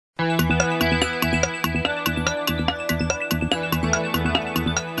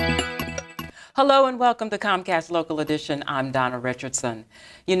Hello and welcome to Comcast Local Edition. I'm Donna Richardson.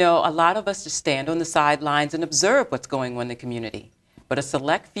 You know, a lot of us just stand on the sidelines and observe what's going on in the community. But a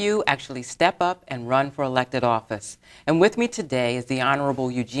select few actually step up and run for elected office. And with me today is the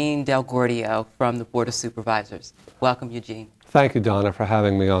Honorable Eugene Delgaudio from the Board of Supervisors. Welcome, Eugene. Thank you, Donna, for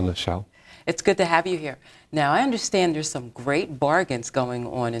having me on the show. It's good to have you here. Now, I understand there's some great bargains going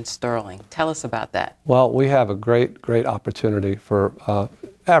on in Sterling. Tell us about that. Well, we have a great opportunity for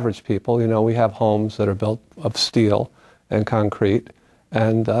average people. You know, we have homes that are built of steel and concrete,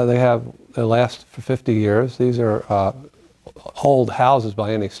 and they last for 50 years. These are old houses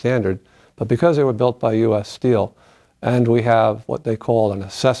by any standard, but because they were built by U.S. Steel, and we have what they call an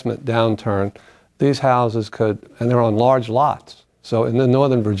assessment downturn, these houses and they're on large lots. So in the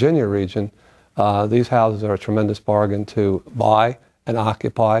Northern Virginia region, these houses are a tremendous bargain to buy and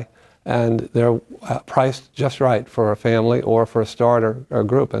occupy, and they're priced just right for a family or for a starter or a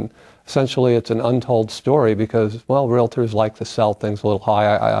group. And essentially it's an untold story because, well, realtors like to sell things a little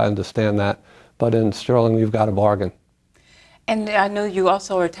high. I understand that. But in Sterling, you've got a bargain. And I know you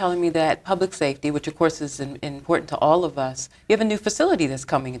also are telling me that public safety, which of course is important to all of us, you have a new facility that's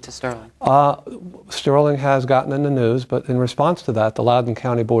coming into Sterling. Sterling has gotten in the news, but in response to that, the Loudoun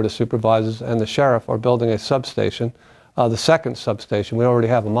County Board of Supervisors and the sheriff are building a substation, the second substation. We already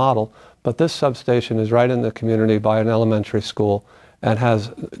have a model, but this substation is right in the community by an elementary school and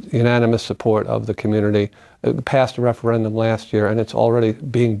has unanimous support of the community. It passed a referendum last year, and it's already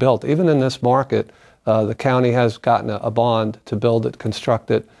being built. Even in this market, the county has gotten a bond to build it, construct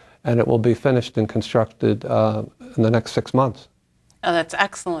it, and it will be finished and constructed in the next 6 months. Oh, that's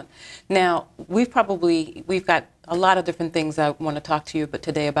excellent. Now, we've got a lot of different things I want to talk to you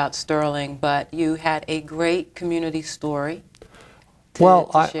today about Sterling, but you had a great community story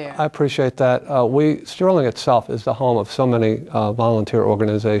to share. I appreciate that. Sterling itself is the home of so many volunteer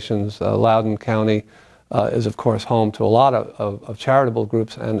organizations. Loudoun County is, of course, home to a lot of charitable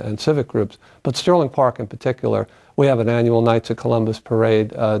groups and civic groups, but Sterling Park in particular, we have an annual Knights of Columbus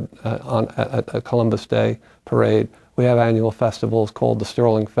parade at Columbus Day parade. We have annual festivals called the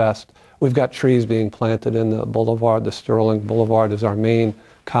Sterling Fest. We've got trees being planted in the boulevard. The Sterling Boulevard is our main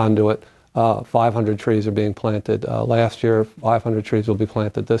conduit. 500 trees are being planted last year. 500 trees will be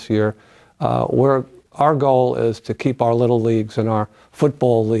planted this year. Our goal is to keep our little leagues and our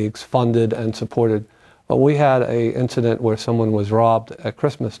football leagues funded and supported. But we had an incident where someone was robbed at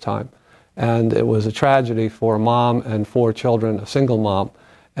Christmas time, and it was a tragedy for a mom and 4 children, a single mom.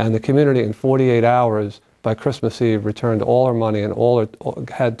 And the community in 48 hours by Christmas Eve returned all her money and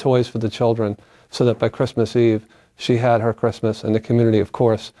had toys for the children, so that by Christmas Eve she had her Christmas. And the community, of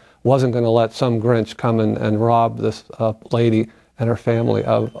course, wasn't going to let some Grinch come and rob this lady and her family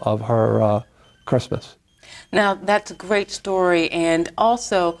of her Christmas. Now, that's a great story. And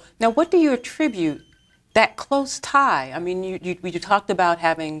also, now what do you attribute that close tie? I mean, you talked about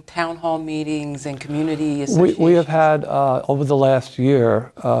having town hall meetings and community associations. We have had, over the last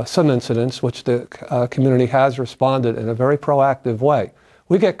year, some incidents which the community has responded in a very proactive way.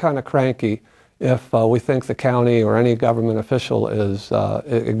 We get kind of cranky if we think the county or any government official is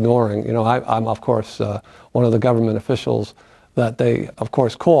ignoring. You know, I'm of course, one of the government officials that they, of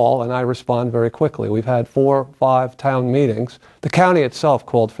course, call, and I respond very quickly. We've had 4 or 5 town meetings. The county itself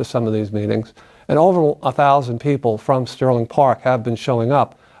called for some of these meetings. And over 1,000 people from Sterling Park have been showing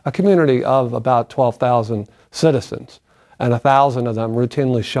up, a community of about 12,000 citizens, and 1,000 of them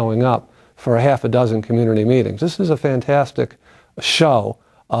routinely showing up for a half a dozen community meetings. This is a fantastic show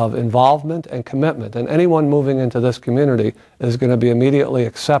of involvement and commitment, and anyone moving into this community is going to be immediately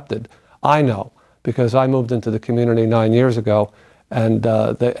accepted. I know, because I moved into the community 9 years ago, and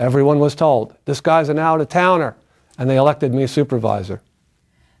everyone was told, this guy's an out-of-towner, and they elected me supervisor.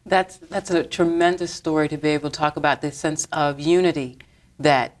 That's a tremendous story to be able to talk about this sense of unity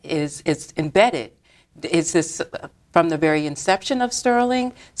that is embedded. Is this from the very inception of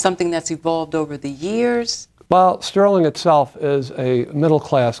Sterling, something that's evolved over the years? Well, Sterling itself is a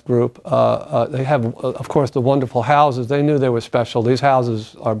middle-class group. They have, of course, the wonderful houses. They knew they were special. These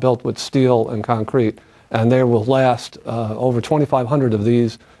houses are built with steel and concrete, and they will last over 2,500 of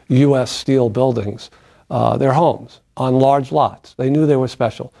these U.S. Steel buildings. Their homes on large lots. They knew they were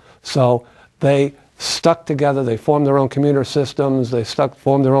special. So they stuck together. They formed their own commuter systems. They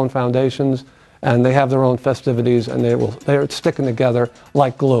formed their own foundations, and they have their own festivities, and they're sticking together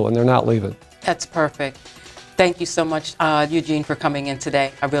like glue, and they're not leaving. That's perfect. Thank you so much, Eugene, for coming in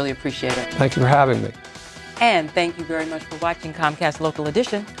today. I really appreciate it. Thank you for having me. And thank you very much for watching Comcast Local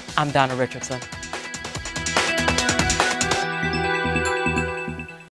Edition. I'm Donna Richardson.